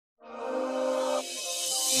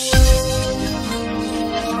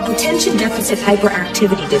Attention Deficit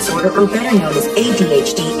Hyperactivity Disorder, or better known as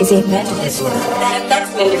ADHD, is a mental disorder that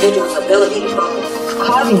affects an individual's ability to focus,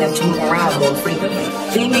 causing them to move around more frequently.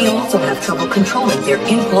 They may also have trouble controlling their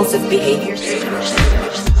impulsive behaviors.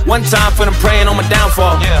 One time for them praying on my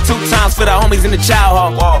downfall. 2 times for the homies in the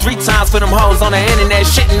child hall. 3 times for them hoes on the internet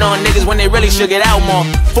shitting on niggas when they really should get out more.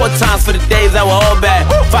 4 times for the days that were all bad.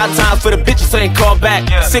 5 times for the bitches who ain't called back.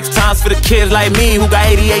 6 times for the kids like me who got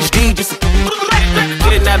ADHD just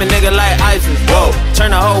kidnap a nigga like ISIS. Whoa,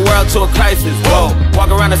 turn the whole world to a crisis. Whoa, walk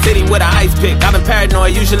around the city with an ice pick. I've been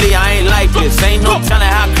paranoid, usually I ain't like this. Ain't no telling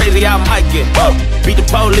how crazy I might get. Whoa, beat the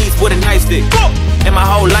police with a nice stick. In my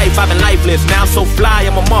whole life I've been lifeless. Now I'm so fly,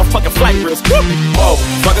 I'm a motherfucking flight risk. Whoa,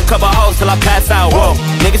 fuck a couple hoes till I pass out. Whoa,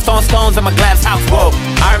 niggas throwing stones in my glass house. Whoa,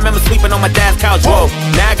 I remember sleeping on my dad's couch. Whoa,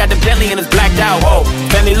 now I got the Bentley and it's blacked out. Whoa,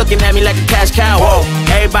 family looking at me like a cash cow. Whoa,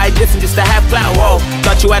 everybody dissing just to have clout. Whoa,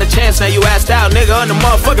 thought you had a chance, now you asked out. Nigga, I'm the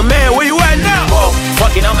motherfucking man, where you at now? Whoa,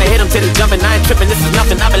 fuck it, I'ma hit him till he's jumping. I ain't tripping, this is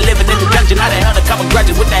nothing. I've been living in the dungeon. I done held a couple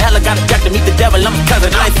grudges. What the hell, I got a jack to meet the devil. I'm a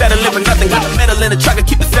cousin, I ain't settling for nothing. Got the metal in the truck and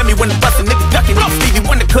keep it semi when the bustin'. Niggas ducking, Stevie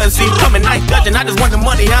Wonder couldn't see coming. I ain't judging, I just want the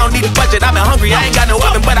money, I don't need a budget. I've been hungry, I ain't got no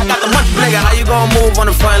oven, but I got the money. Nigga, how you gon' move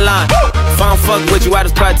on the front line? If I don't fuck with you, I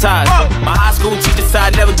just prioritize. My high school teacher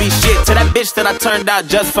said I'd never be shit to that bitch that I turned out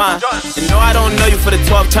just fine. And no, I don't know you for the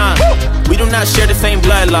 12th time. We do not share the same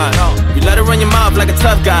bloodline. You let her run your mouth like a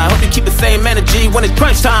tough guy. Hope you keep the same energy when it's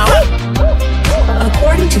crunch time.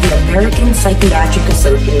 According to the American Psychiatric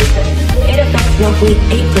Association, it affects roughly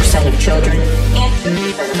 8% of children and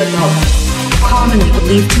 3% of adults, commonly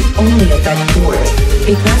believed to only affect boys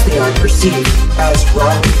because they are perceived as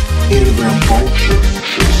wrong in rambunctious.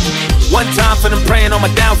 1 time for them praying on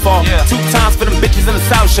my downfall. 2 times for them bitches in the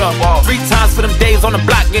South Shore. 3 times for them days on the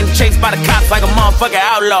block getting chased by the cops like a motherfucking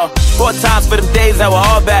outlaw. 4 times for them days that were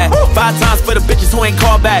all bad. 5 times for the bitches who ain't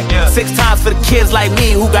called back. 6 times for the kids like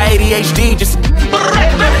me who got ADHD just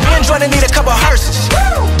Me and Joyner need a couple hearses.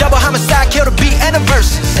 Double homicide, kill the beat and the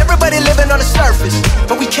verses. Everybody living on the surface,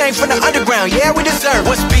 but we came from the underground, yeah, we deserve.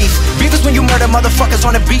 What's beef? Beef is when you murder motherfuckers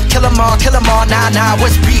on the beat. Kill them all, nah,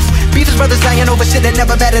 what's beef? Beef is brothers dying over shit that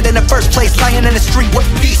never mattered in the first place. Lying in the street, what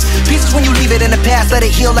peace? Peace is when you leave it in the past, let it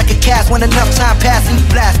heal like a cast. When enough time passes and you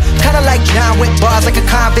blast. Kinda like John with bars like a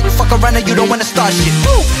convict. Fuck around and you don't wanna start shit.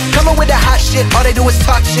 Woo! Coming with the hot shit, all they do is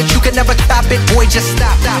talk shit. You can never stop it, boy, just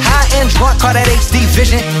stop. High and drunk, call that HD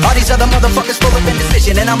vision. All these other motherfuckers full of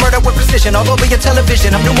indecision. And I murder with precision all over your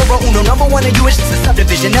television. I'm numero uno, #1 and you is just a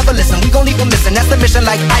subdivision. Never listen, we gon' leave them missing. That's the mission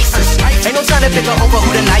like ISIS. Ain't no time to figure over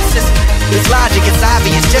who the nicest. It's logic, it's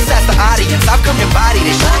obvious, just ask the audience. I'll come embody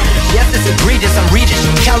this shit. Yes, it's egregious, I'm Regis.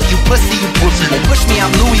 You Kelly, you pussy, you pussy. Don't push me,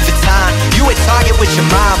 I'm Louis Vuitton. You at Target with your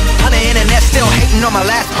mom. On the internet, still hating on my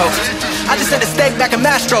last post. I just had a steak back in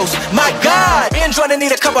Mastro's. My God, me and Joyner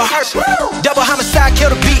need a couple hearts. Double homicide, kill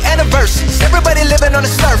the beat and the verses. Everybody living on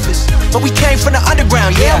the surface, but we came from the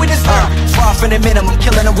underground, yeah, we deserve. Far from the minimum,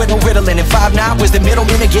 killing them with no riddling. And 5'9" was the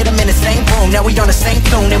middleman to get them in the same room. Now we on the same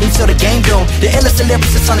tune, and we till the game doomed. The illest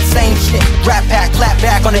lyricists on the same shit. Rap pack, clap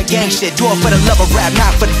back on the gang shit. Do it for the love of rap,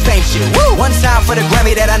 not for the fame shit. Woo! 1 time for the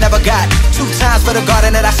Grammy that I never got. 2 times for the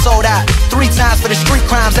garden that I sold out. 3 times for the street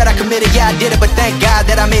crimes that I committed. Yeah, I did it, but thank God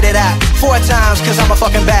that I made it out. 4 times, cause I'm a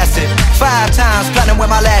fucking bastard. 5 times, platinum with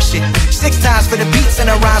my last shit. 6 times for the beats and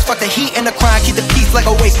the rhymes. Fuck the heat and the crime, keep the peace like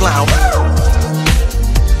a waistline. Woo!